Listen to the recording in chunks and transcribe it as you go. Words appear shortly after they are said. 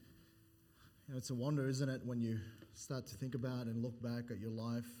And it's a wonder, isn't it, when you start to think about and look back at your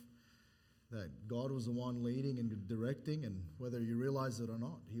life, that God was the one leading and directing, and whether you realize it or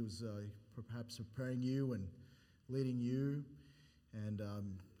not, He was perhaps preparing you and leading you. And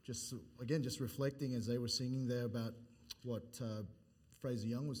just reflecting as they were singing there about what Fraser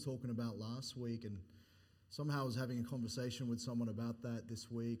Young was talking about last week, and somehow I was having a conversation with someone about that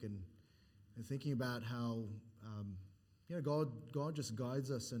this week, and thinking about how God just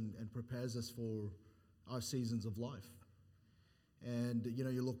guides us and prepares us for our seasons of life. And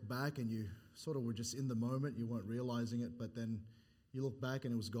you look back and you sort of were just in the moment, you weren't realizing it, but then you look back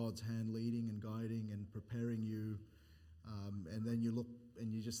and it was God's hand leading and guiding and preparing you, and then you look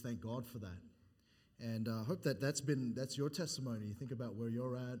and you just thank God for that. And I hope that's your testimony. You think about where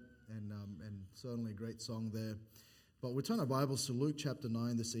you're at, and certainly a great song there. But we'll turn our Bibles to Luke chapter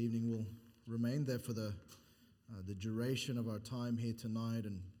 9 this evening. We'll remain there for the duration of our time here tonight,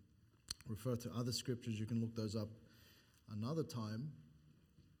 and refer to other scriptures. You can look those up another time.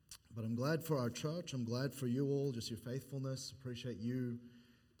 But I'm glad for our church. I'm glad for you all, just your faithfulness. Appreciate you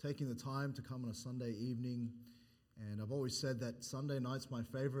taking the time to come on a Sunday evening. And I've always said that Sunday night's my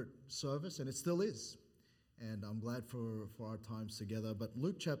favorite service, and it still is. And I'm glad for our times together. But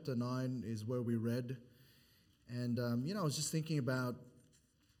Luke chapter 9 is where we read. And, I was just thinking about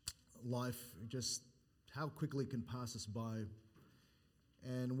life, just how quickly it can pass us by.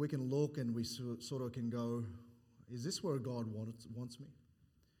 And we can look and we sort of can go, is this where God wants me?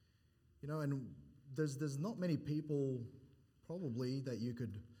 And there's not many people probably that you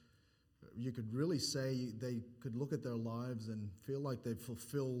could really say they could look at their lives and feel like they've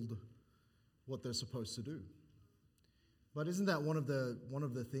fulfilled what they're supposed to do. But isn't that one of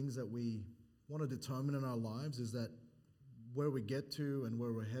the things that we want to determine in our lives, is that where we get to and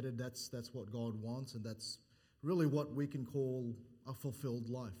where we're headed, that's what God wants, and that's really what we can call a fulfilled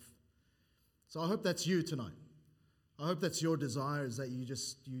life. So I hope that's you tonight. I hope that's your desire, is that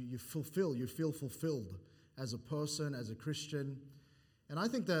you feel fulfilled as a person, as a Christian. And I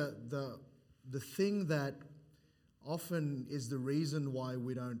think the thing that often is the reason why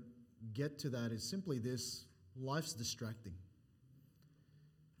we don't get to that is simply this: life's distracting.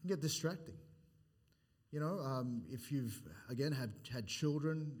 It can get distracting. If you've, again, had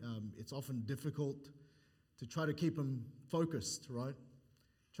children, it's often difficult to try to keep them focused, right?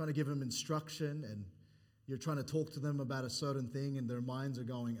 Trying to give them instruction, and you're trying to talk to them about a certain thing and their minds are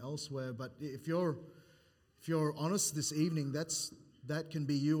going elsewhere. But if you're honest this evening, that can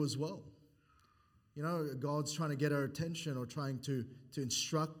be you as well. God's trying to get our attention, or trying to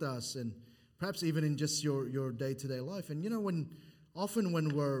instruct us, and perhaps even in just your day-to-day life. And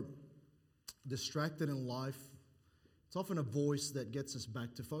when we're distracted in life, it's often a voice that gets us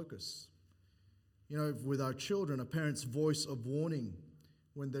back to focus. With our children, a parent's voice of warning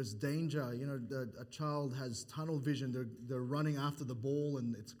when there's danger. A child has tunnel vision. They're running after the ball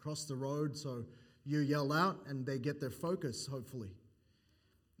and it's across the road, so you yell out and they get their focus, hopefully.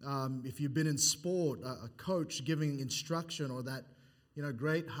 If you've been in sport, a coach giving instruction, or that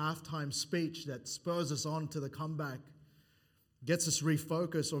great halftime speech that spurs us on to the comeback, gets us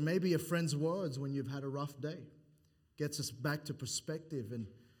refocused. Or maybe a friend's words when you've had a rough day gets us back to perspective. And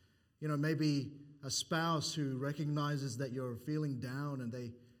maybe a spouse who recognizes that you're feeling down and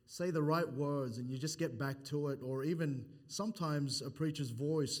they say the right words and you just get back to it. Or even sometimes a preacher's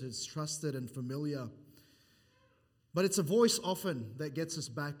voice is trusted and familiar, but it's a voice often that gets us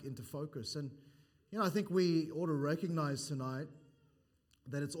back into focus. And I think we ought to recognize tonight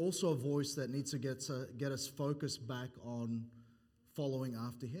that it's also a voice that needs to get us focused back on following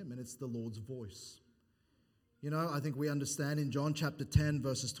after Him, and it's the Lord's voice. I think we understand in John chapter 10,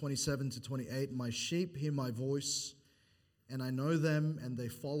 verses 27 to 28, "My sheep hear my voice, and I know them, and they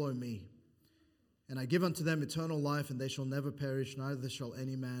follow me. And I give unto them eternal life, and they shall never perish, neither shall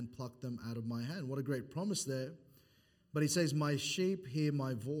any man pluck them out of my hand." What a great promise there. But He says, "My sheep hear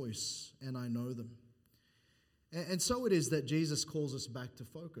my voice, and I know them." And so it is that Jesus calls us back to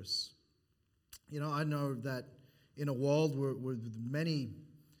focus. I know that in a world with many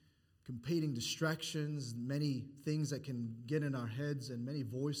competing distractions, many things that can get in our heads, and many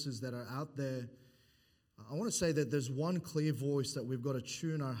voices that are out there, I want to say that there's one clear voice that we've got to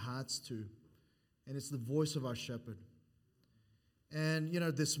tune our hearts to, and it's the voice of our shepherd. And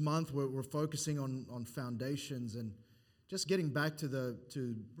this month we're focusing on foundations and just getting back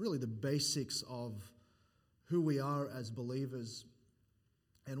to really the basics of who we are as believers.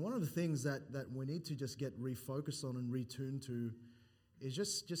 And one of the things that we need to just get refocused on and retuned to is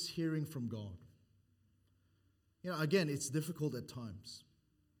just hearing from God. Again, it's difficult at times.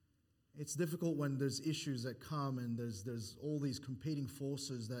 It's difficult when there's issues that come and there's all these competing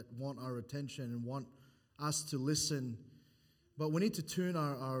forces that want our attention and want us to listen. But we need to tune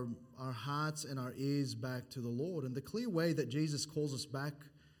our hearts and our ears back to the Lord. And the clear way that Jesus calls us back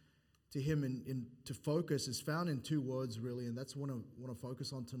to Him in to focus is found in two words, really. And that's what I want to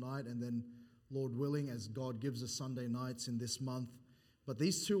focus on tonight. And then, Lord willing, as God gives us Sunday nights in this month. But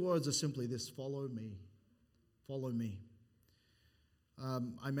these two words are simply this: follow me. Follow me.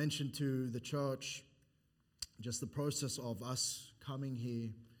 I mentioned to the church just the process of us coming here.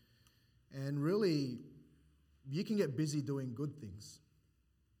 And really, you can get busy doing good things.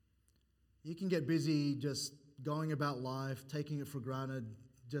 You can get busy just going about life, taking it for granted,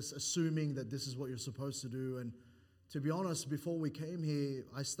 just assuming that this is what you're supposed to do. And to be honest, before we came here,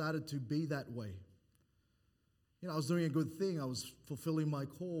 I started to be that way. I was doing a good thing. I was fulfilling my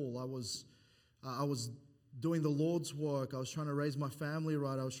call. I was doing the Lord's work. I was trying to raise my family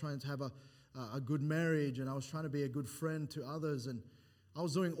right. I was trying to have a good marriage, and I was trying to be a good friend to others. And I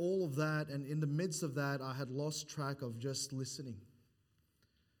was doing all of that, and in the midst of that, I had lost track of just listening.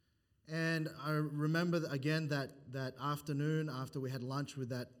 And I remember again that afternoon after we had lunch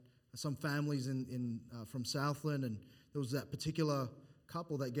with some families from Southland, and there was that particular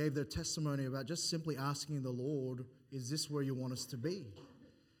couple that gave their testimony about just simply asking the Lord, is this where you want us to be?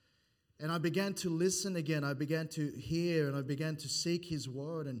 And I began to listen again. I began to hear, and I began to seek His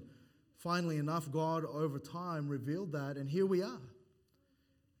word. And finally enough, God over time revealed that, and here we are.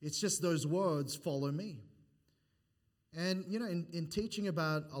 It's just those words, follow me. And, in teaching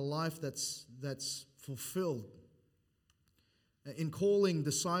about a life that's fulfilled, in calling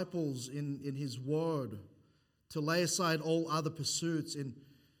disciples in His word to lay aside all other pursuits, in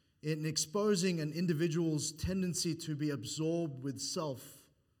exposing an individual's tendency to be absorbed with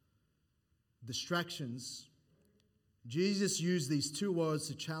distractions, Jesus used these two words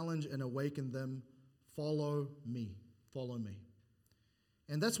to challenge and awaken them: follow me, follow me.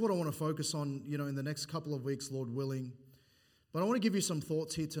 And that's what I want to focus on, in the next couple of weeks, Lord willing. But I want to give you some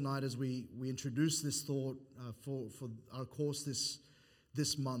thoughts here tonight as we introduce this thought for our course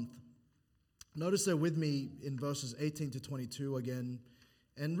this month. Notice there with me in verses 18 to 22 again,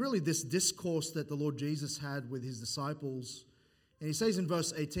 and really this discourse that the Lord Jesus had with His disciples. And He says in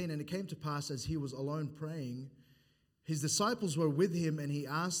verse 18, "And it came to pass as He was alone praying, His disciples were with Him, and He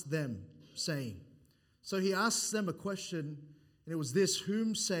asked them, saying," so He asks them a question, and it was this: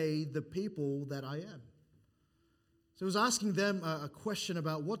 "Whom say the people that I am?" So He was asking them a question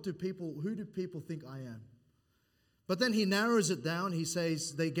about who do people think I am? But then He narrows it down. He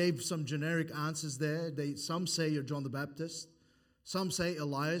says they gave some generic answers there. Some say you're John the Baptist. Some say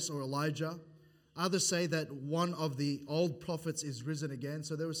Elias or Elijah. Others say that one of the old prophets is risen again.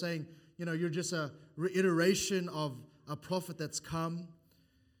 So they were saying, you're just a reiteration of a prophet that's come.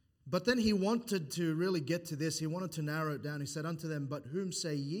 But then He wanted to really get to this. He wanted to narrow it down. He said unto them, "But whom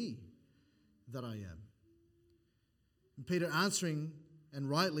say ye that I am?" And Peter answering, and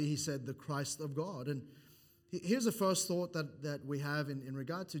rightly, he said, "The Christ of God." And here's the first thought that we have in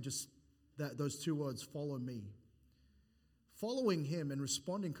regard to just those two words, follow me. Following Him and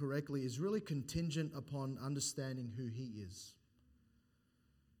responding correctly is really contingent upon understanding who He is.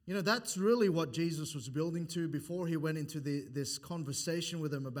 That's really what Jesus was building to before He went into this conversation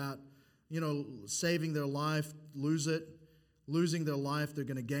with them about, saving their life, losing their life, they're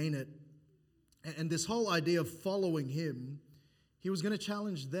going to gain it. And this whole idea of following Him, He was going to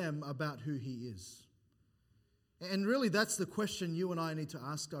challenge them about who He is. And really that's the question you and I need to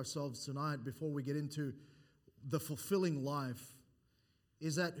ask ourselves tonight before we get into the fulfilling life,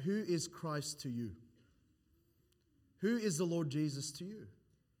 is that who is Christ to you? Who is the Lord Jesus to you?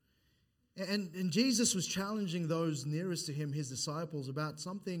 And Jesus was challenging those nearest to Him, His disciples, about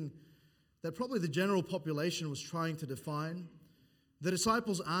something that probably the general population was trying to define. The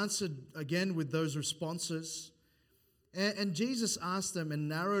disciples answered again with those responses. And Jesus asked them and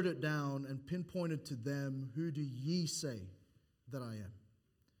narrowed it down and pinpointed to them, "Who do ye say that I am?"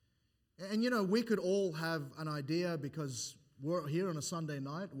 And we could all have an idea, because we're here on a Sunday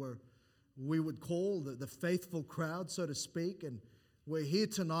night where we would call the faithful crowd, so to speak, and we're here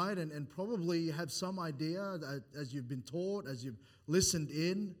tonight and probably have some idea as you've been taught, as you've listened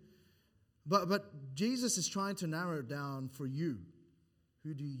in. But Jesus is trying to narrow it down for you.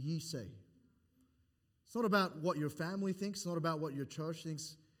 Who do ye say? It's not about what your family thinks. It's not about what your church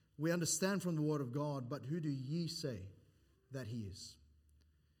thinks. We understand from the Word of God, but who do ye say that He is?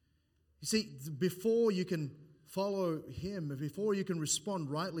 You see, before you can follow Him, before you can respond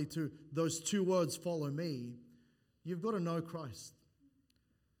rightly to those two words, follow me, you've got to know Christ.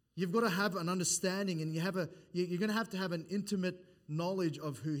 You've got to have an understanding, and you're going to have an intimate knowledge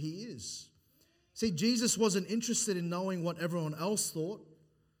of who he is. See, Jesus wasn't interested in knowing what everyone else thought.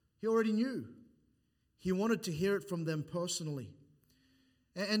 He already knew. He wanted to hear it from them personally.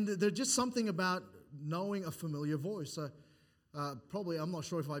 And there's just something about knowing a familiar voice. Probably, I'm not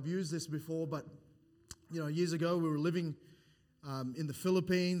sure if I've used this before, but years ago we were living in the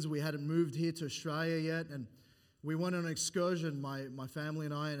Philippines. We hadn't moved here to Australia yet, and we went on an excursion, my family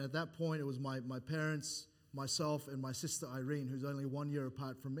and I, and at that point it was my parents, myself, and my sister Irene, who's only 1 year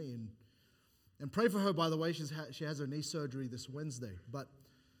apart from me. And pray for her, by the way. She has her knee surgery this Wednesday. But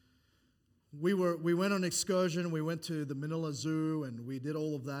we went on an excursion. We went to the Manila Zoo, and we did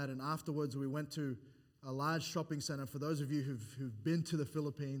all of that. And afterwards, we went to a large shopping center. For those of you who've been to the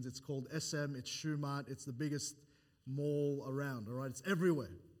Philippines, it's called SM. It's Shoe Mart. It's the biggest mall around. All right, it's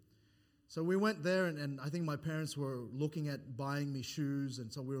everywhere. So we went there, and I think my parents were looking at buying me shoes,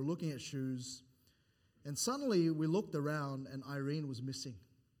 and so we were looking at shoes. And suddenly, we looked around, and Irene was missing.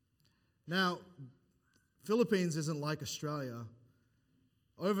 Now, Philippines isn't like Australia.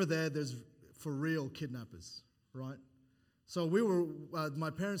 Over there, there's for real kidnappers, right? So my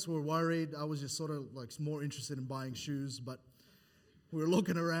parents were worried. I was just sort of like more interested in buying shoes, but we were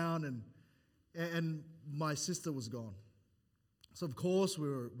looking around, and my sister was gone. So of course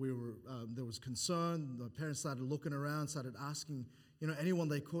there was concern. My parents started looking around, started asking, anyone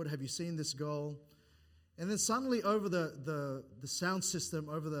they could, have you seen this girl? And then suddenly over the sound system,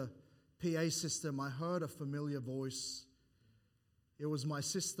 over the PA system, I heard a familiar voice. It was my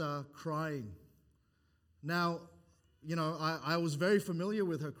sister crying. Now, I was very familiar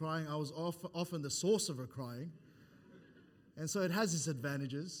with her crying. I was often the source of her crying. And so it has its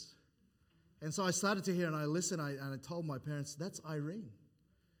advantages. And so I started to hear, and I listened, and I told my parents, that's Irene.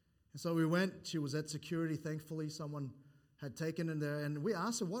 And so we went. She was at security. Thankfully, someone had taken her there. And we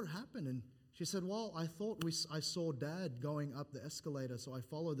asked her, what happened? And she said, well, I thought I saw Dad going up the escalator, so I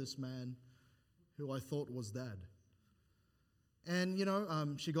followed this man who I thought was Dad.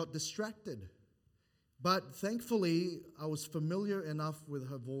 And, she got distracted. But thankfully, I was familiar enough with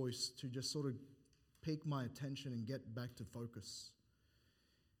her voice to just sort of pique my attention and get back to focus.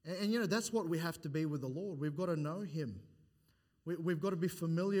 And that's what we have to be with the Lord. We've got to know Him. We've got to be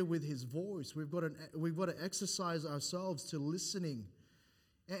familiar with His voice. We've got to exercise ourselves to listening.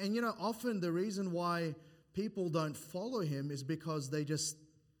 And often the reason why people don't follow Him is because they just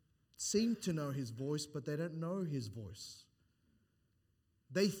seem to know His voice, but they don't know His voice.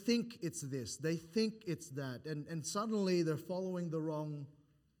 They think it's this, they think it's that, and suddenly they're following the wrong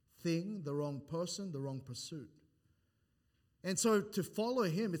thing, the wrong person, the wrong pursuit. And so to follow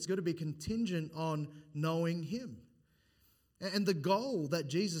Him, it's going to be contingent on knowing Him. And the goal that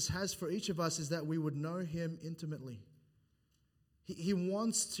Jesus has for each of us is that we would know Him intimately. He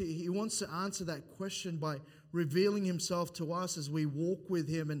wants to answer that question by revealing Himself to us as we walk with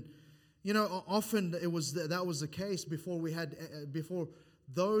Him. And often that was the case before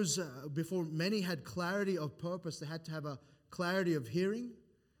many had clarity of purpose. They had to have a clarity of hearing,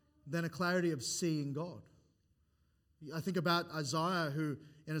 then a clarity of seeing God. I think about Isaiah, who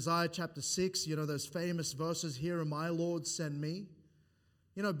in Isaiah chapter 6, those famous verses, "Here am I, Lord, send me."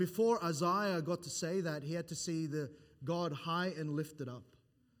 Before Isaiah got to say that, he had to see the God high and lifted up.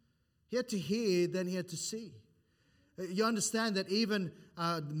 He had to hear, then he had to see. You understand that even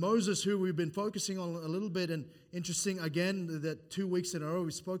Moses, who we've been focusing on a little bit, and interesting again that 2 weeks in a row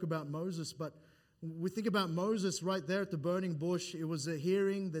we spoke about Moses, but we think about Moses right there at the burning bush. It was the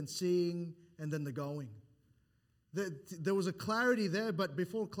hearing, then seeing, and then the going. There was a clarity there, but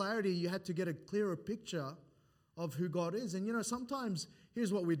before clarity, you had to get a clearer picture of who God is. And sometimes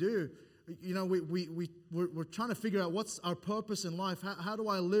here's what we do. We're trying to figure out what's our purpose in life. How do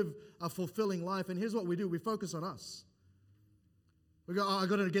I live a fulfilling life? And here's what we do. We focus on us. We go, I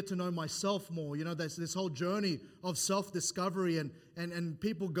got to get to know myself more. There's this whole journey of self-discovery, and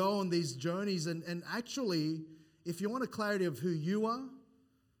people go on these journeys. And actually, if you want a clarity of who you are,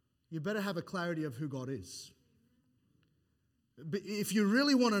 you better have a clarity of who God is. But if you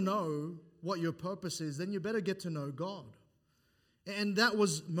really want to know what your purpose is, then you better get to know God. And that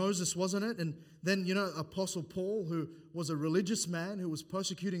was Moses, wasn't it? And then, Apostle Paul, who was a religious man who was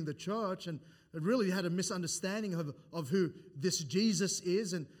persecuting the church and really had a misunderstanding of who this Jesus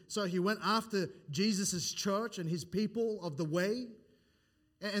is. And so he went after Jesus' church and his people of the way.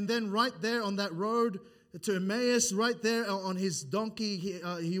 And then right there on that road to Emmaus, right there on his donkey,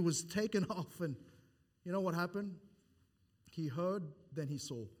 he was taken off. And you know what happened? He heard, then he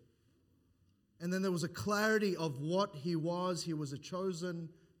saw. And then there was a clarity of what he was. He was a chosen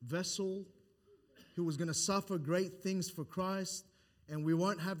vessel who was going to suffer great things for Christ. And we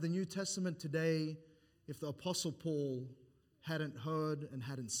won't have the New Testament today if the Apostle Paul hadn't heard and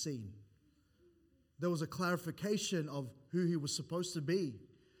hadn't seen. There was a clarification of who he was supposed to be.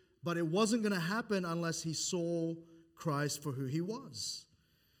 But it wasn't going to happen unless he saw Christ for who he was.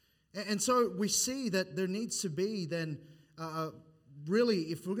 And so we see that there needs to be then, really,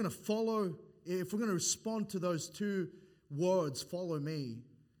 if we're going to follow, if we're going to respond to those two words, follow me,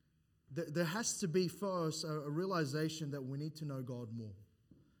 there has to be first a realization that we need to know God more.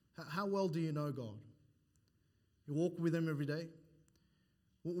 How well do you know God? You walk with Him every day?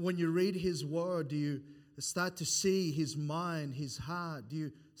 When you read His Word, do you start to see His mind, His heart? Do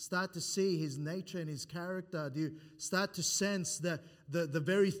you start to see His nature and His character? Do you start to sense the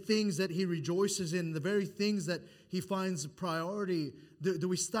very things that He rejoices in, the very things that He finds priority? Do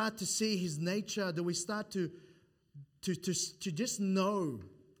we start to see His nature? Do we start to just know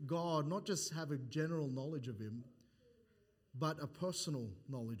God, not just have a general knowledge of Him, but a personal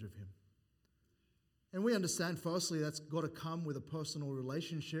knowledge of Him? And we understand, firstly, that's got to come with a personal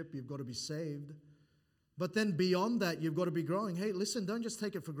relationship. You've got to be saved. But then beyond that, you've got to be growing. Hey, listen, don't just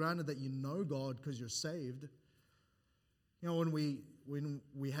take it for granted that you know God because you're saved. You know, when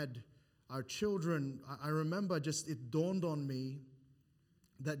we had our children, I remember it dawned on me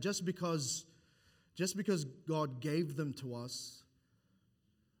that just because God gave them to us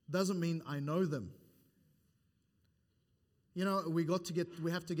doesn't mean I know them. You know, we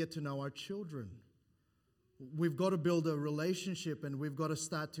have to get to know our children. We've got to build a relationship, and we've got to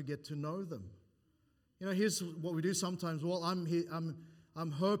start to get to know them. You know, here's what we do sometimes. Well,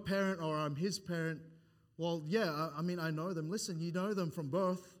 I'm her parent or I'm his parent. Well, yeah, I mean, I know them. Listen, you know them from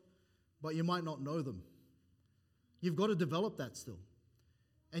birth, but you might not know them. You've got to develop that still.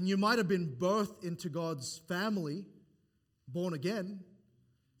 And you might have been birthed into God's family, born again.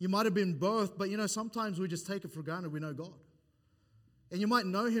 You might have been birthed, but you know, sometimes we just take it for granted we know God. And you might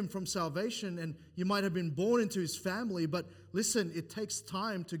know Him from salvation, and you might have been born into His family, but listen, it takes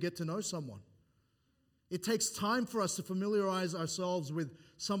time to get to know someone. It takes time for us to familiarize ourselves with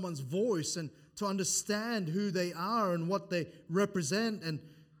someone's voice and to understand who they are and what they represent. And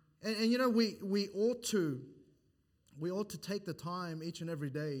you know, we ought to take the time each and every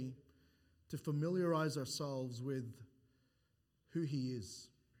day to familiarize ourselves with who He is.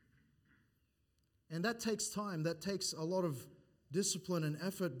 And that takes time. That takes a lot of discipline and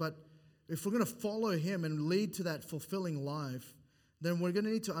effort. But if we're going to follow Him and lead to that fulfilling life, then we're going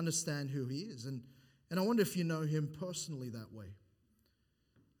to need to understand who He is. And I wonder if you know Him personally that way.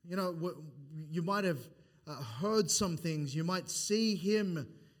 You know, you might have heard some things. You might see Him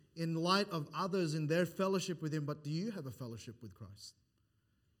in light of others in their fellowship with Him. But do you have a fellowship with Christ?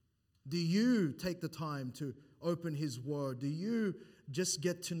 Do you take the time to open His Word? Do you just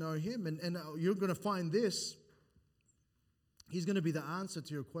get to know Him? And you're going to find this. He's going to be the answer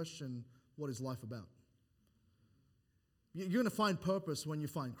to your question, what is life about? You're going to find purpose when you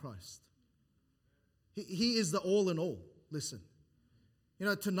find Christ. He is the all in all. Listen. You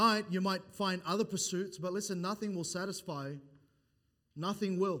know, tonight you might find other pursuits, but listen, nothing will satisfy.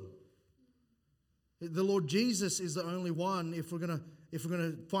 Nothing will. The Lord Jesus is the only one. If we're going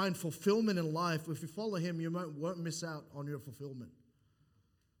to find fulfillment in life, if you follow Him, you won't miss out on your fulfillment.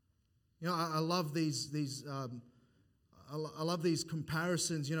 You know, I love these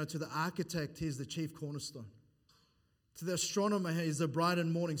comparisons. You know, to the architect, he's the chief cornerstone. To the astronomer, he is the bright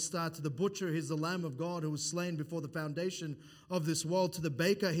and morning star. To the butcher, he is the Lamb of God who was slain before the foundation of this world. To the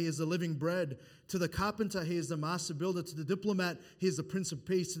baker, he is the living bread. To the carpenter, he is the master builder. To the diplomat, he is the Prince of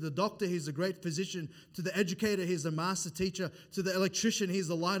Peace. To the doctor, he is the great physician. To the educator, he is the master teacher. To the electrician, he is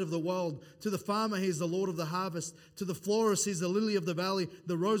the light of the world. To the farmer, he is the Lord of the harvest. To the florist, he is the lily of the valley,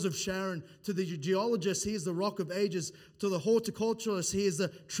 the rose of Sharon. To the geologist, he is the rock of ages. To the horticulturist, he is the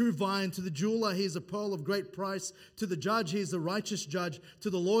true vine. To the jeweler, he is a pearl of great price. To the judge, he is the righteous judge. To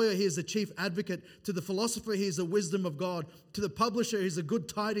the lawyer, he is the chief advocate. To the philosopher, he is the wisdom of God. To the publisher, he is the good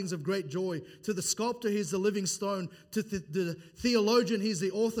tidings of great joy. To the sculptor, he is the living stone. To the theologian, he is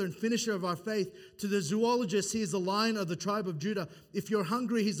the author and finisher of our faith. To the zoologist, he is the lion of the tribe of Judah. If you're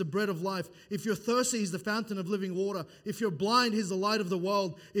hungry, he's the bread of life. If you're thirsty, he's the fountain of living water. If you're blind, he's the light of the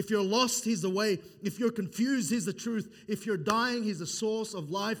world. If you're lost, he's the way. If you're confused, he's the truth. If you're dying, he's the source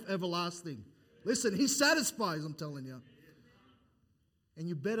of life everlasting. Listen, He satisfies, I'm telling you. And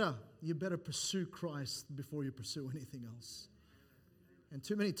you better pursue Christ before you pursue anything else. And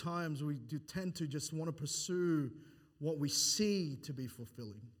too many times we do tend to just want to pursue what we see to be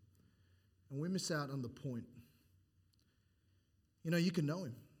fulfilling. And we miss out on the point. You know, you can know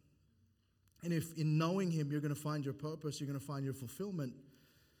Him. And if in knowing Him you're going to find your purpose, you're going to find your fulfillment.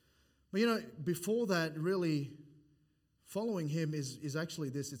 But you know, before that, really, following Him is actually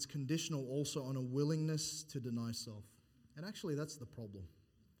this. It's conditional also on a willingness to deny self. And actually, that's the problem.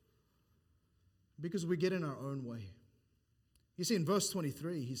 Because we get in our own way. You see, in verse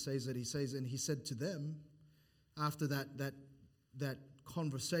 23, he says, and he said to them, after that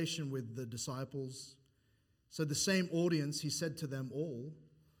conversation with the disciples, so the same audience, he said to them all,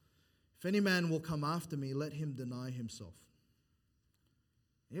 if any man will come after me, let him deny himself.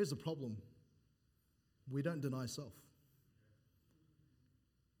 Here's the problem. We don't deny self.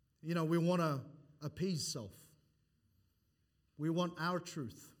 We want to appease self. We want our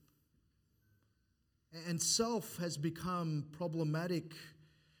truth. And self has become problematic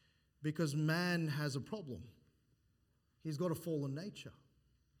because man has a problem. He's got a fallen nature.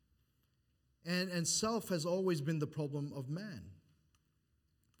 And self has always been the problem of man.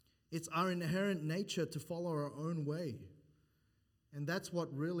 It's our inherent nature to follow our own way. And that's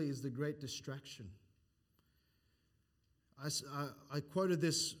what really is the great distraction. I quoted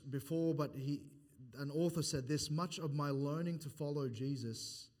this before, but an author said this, much of my learning to follow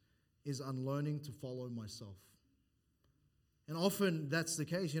Jesus is unlearning to follow myself. And often that's the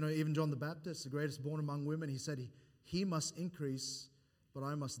case. Even John the Baptist, the greatest born among women, he said, he must increase, but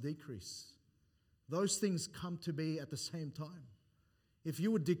I must decrease. Those things come to be at the same time. If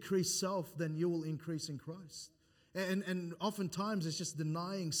you would decrease self, then you will increase in Christ. And oftentimes it's just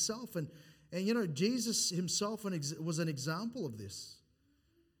denying self. And Jesus himself was an example of this.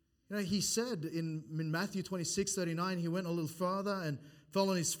 He said in Matthew 26:39, he went a little further and fell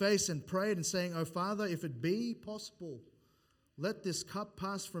on his face and prayed and saying, "Oh Father, if it be possible, let this cup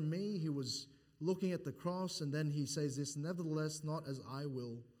pass from me." He was looking at the cross, and then he says this, "Nevertheless, not as I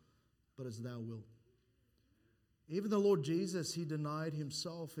will, but as thou wilt." Even the Lord Jesus, he denied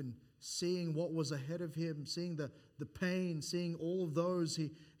himself in seeing what was ahead of him, seeing the pain, seeing all of those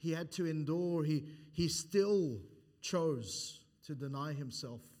he had to endure. He still chose to deny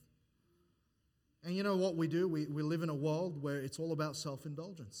himself. And you know what we do? We live in a world where it's all about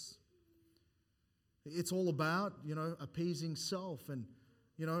self-indulgence. It's all about, appeasing self and,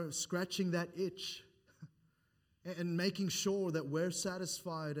 scratching that itch and making sure that we're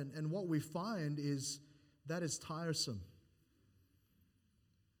satisfied. And what we find is that is tiresome.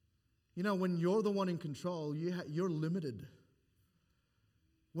 When you're the one in control, you're limited.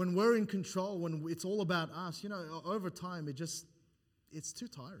 When we're in control, when it's all about us, over time, it's too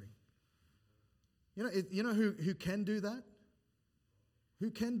tiring. Who can do that? Who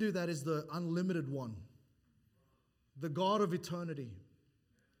can do that is the unlimited one, the God of eternity.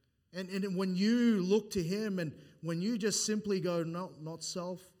 And when you look to him and when you just simply go, no, not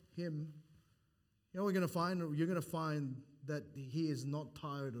self, him, you're going to find that he is not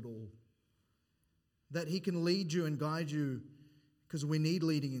tired at all. That he can lead you and guide you, because we need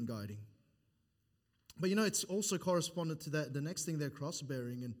leading and guiding. But it's also correspondent to that, the next thing, they're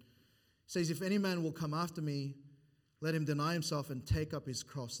cross-bearing. And it says, if any man will come after me, let him deny himself and take up his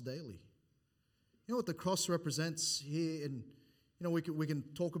cross daily. You know what the cross represents here? And we can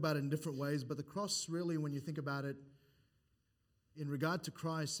talk about it in different ways, but the cross really, when you think about it, in regard to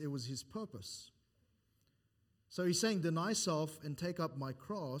Christ, it was his purpose. So he's saying, deny self and take up my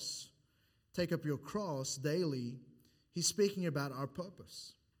cross, take up your cross daily. He's speaking about our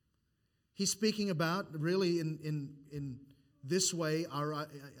purpose. He's speaking about, really, in this way,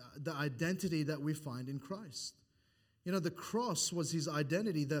 the identity that we find in Christ. The cross was his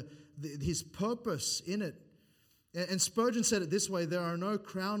identity, his purpose in it. And Spurgeon said it this way: there are no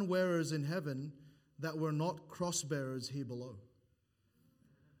crown wearers in heaven that were not cross bearers here below.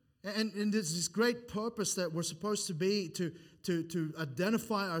 And there's this great purpose that we're supposed to be, to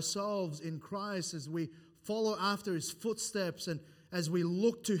identify ourselves in Christ as we follow after his footsteps and as we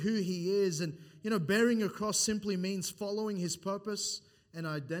look to who he is. And, bearing a cross simply means following his purpose and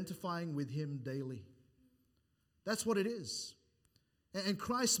identifying with him daily. That's what it is. And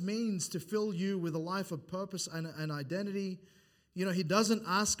Christ means to fill you with a life of purpose and identity. He doesn't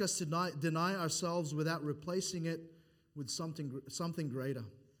ask us to deny ourselves without replacing it with something greater.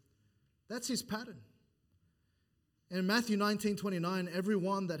 That's his pattern. In Matthew 19:29,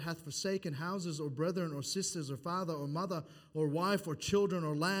 everyone that hath forsaken houses or brethren or sisters or father or mother or wife or children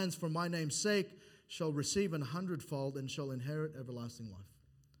or lands for my name's sake shall receive 100-fold and shall inherit everlasting life.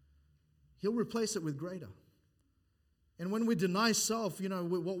 He'll replace it with greater. And when we deny self,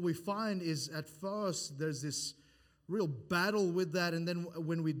 what we find is at first there's this real battle with that. And then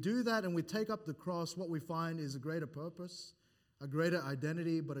when we do that and we take up the cross, what we find is a greater purpose, a greater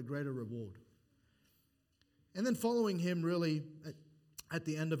identity, but a greater reward. And then following him, really, at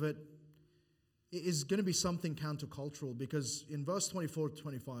the end of it, is going to be something countercultural, because in verse 24 to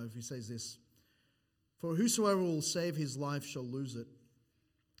 25, he says this: "For whosoever will save his life shall lose it,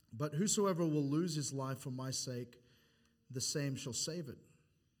 but whosoever will lose his life for my sake, the same shall save it.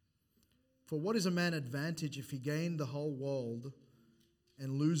 For what is a man advantage if he gain the whole world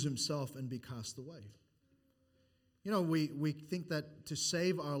and lose himself and be cast away? You know, we think that to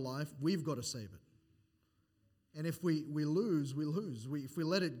save our life, we've got to save it. And if we lose, we lose. If we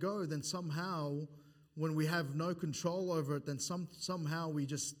let it go, then somehow, when we have no control over it, then somehow we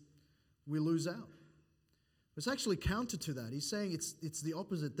lose out. It's actually counter to that. He's saying it's the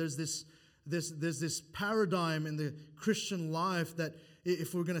opposite. There's this paradigm in the Christian life that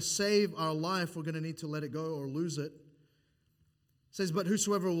if we're going to save our life, we're going to need to let it go or lose it. It says, but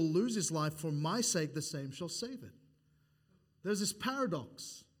whosoever will lose his life for my sake, the same shall save it. There's this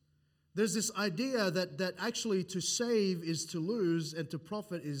paradox. There's this idea that actually to save is to lose and to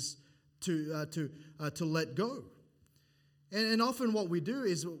profit is to let go. And often what we do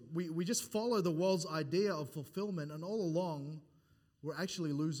is we just follow the world's idea of fulfillment, and all along we're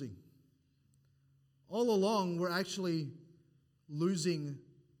actually losing. All along we're actually losing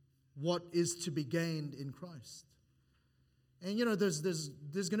what is to be gained in Christ. And you know, there's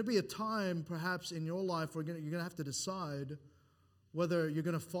going to be a time perhaps in your life where you're going to have to decide whether you're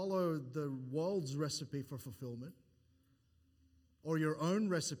going to follow the world's recipe for fulfillment or your own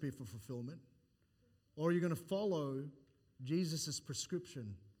recipe for fulfillment, or you're going to follow Jesus'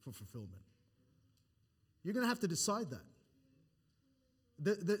 prescription for fulfillment. You're going to have to decide that.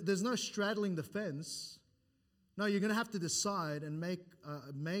 There's no straddling the fence. No, you're going to have to decide and make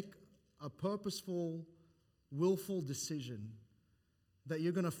a purposeful, willful decision that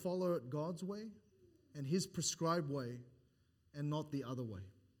you're going to follow it God's way and His prescribed way and not the other way.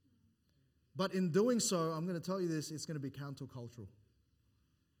 But in doing so, I'm going to tell you this, it's going to be countercultural.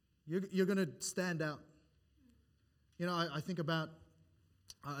 You're going to stand out. You know, I think about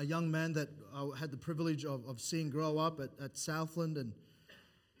a young man that I had the privilege of seeing grow up at Southland, and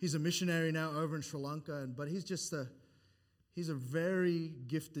he's a missionary now over in Sri Lanka, but he's a very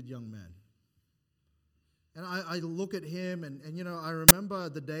gifted young man. And I look at him, and you know, I remember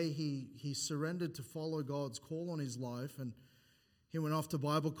the day he surrendered to follow God's call on his life, and he went off to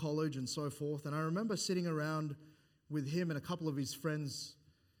Bible college and so forth. And I remember sitting around with him and a couple of his friends,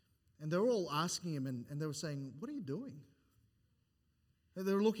 and they were all asking him, and they were saying, "What are you doing?" And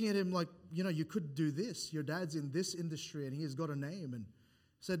they were looking at him like, you know, you could do this. Your dad's in this industry, and he's got a name. And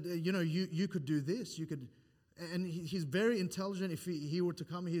said, you know, you could do this. You could, and he's very intelligent. If he were to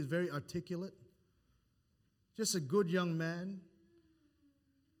come, he's very articulate. Just a good young man.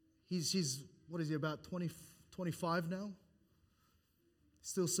 He's what is he, about 20, 25 now?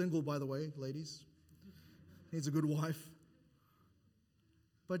 Still single, by the way, ladies. Needs a good wife.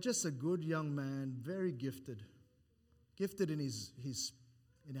 But just a good young man, very gifted. Gifted in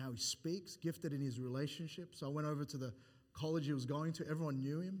in how he speaks, gifted in his relationships. I went over to the college he was going to. Everyone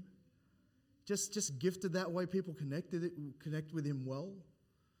knew him. Just gifted that way. People connect with him well.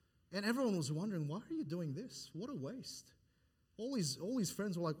 And everyone was wondering, why are you doing this? What a waste. All his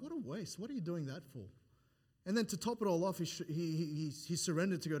friends were like, what a waste. What are you doing that for? And then to top it all off, he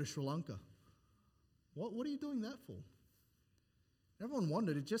surrendered to go to Sri Lanka. What are you doing that for? Everyone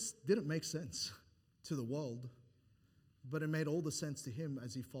wondered. It just didn't make sense to the world, but it made all the sense to him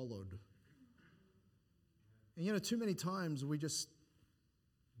as he followed. And you know, too many times we just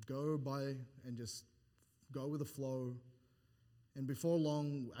go by and just go with the flow, and before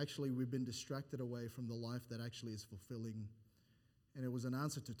long, actually, we've been distracted away from the life that actually is fulfilling. And it was an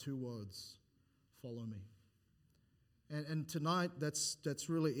answer to two words: follow me. And tonight, that's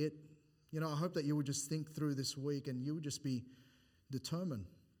really it. You know, I hope that you would just think through this week, and you would just be determined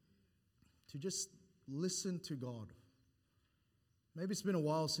to just listen to God. Maybe it's been a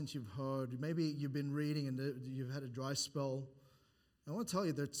while since you've heard. Maybe you've been reading and you've had a dry spell. I want to tell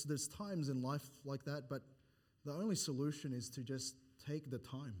you there's times in life like that, but the only solution is to just take the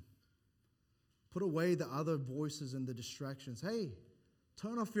time. Put away the other voices and the distractions. Hey,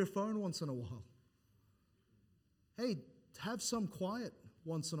 turn off your phone once in a while. Hey, have some quiet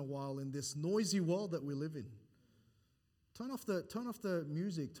once in a while in this noisy world that we live in. Turn off the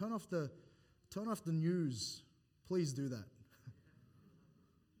music. Turn off the news. Please do that.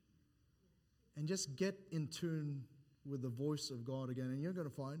 And just get in tune with the voice of God again. And you're going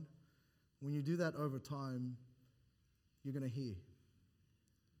to find when you do that over time, you're going to hear.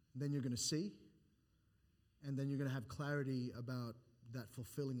 Then you're going to see. And then you're going to have clarity about that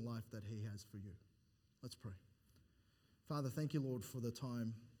fulfilling life that He has for you. Let's pray. Father, thank you, Lord, for the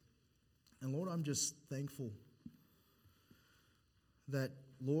time. And Lord, I'm just thankful that,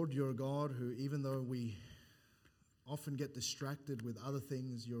 Lord, you're a God who, even though we often get distracted with other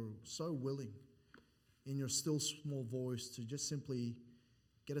things, you're so willing in your still small voice to just simply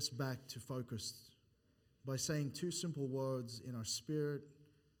get us back to focus by saying two simple words in our spirit: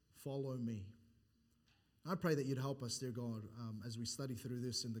 follow me. I pray that you'd help us, dear God, as we study through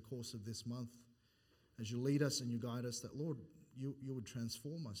this in the course of this month, as you lead us and you guide us, that, Lord, you would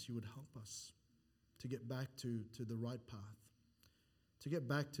transform us, you would help us to get back to the right path, to get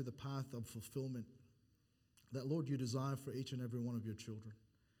back to the path of fulfillment that, Lord, you desire for each and every one of your children.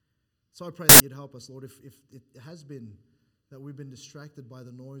 So I pray that you'd help us, Lord, if it has been that we've been distracted by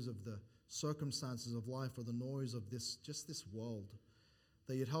the noise of the circumstances of life or the noise of this world,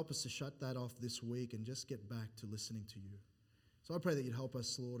 that you'd help us to shut that off this week and just get back to listening to you. So I pray that you'd help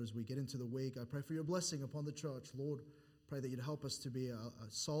us, Lord, as we get into the week. I pray for your blessing upon the church. Lord, pray that you'd help us to be a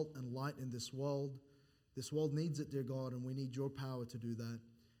salt and light in this world. This world needs it, dear God, and we need your power to do that.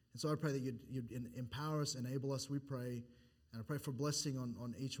 And so I pray that you'd empower us, enable us, we pray. And I pray for blessing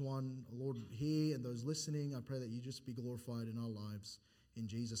on each one, Lord, here and those listening. I pray that you just be glorified in our lives. In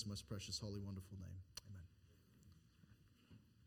Jesus' most precious, holy, wonderful name.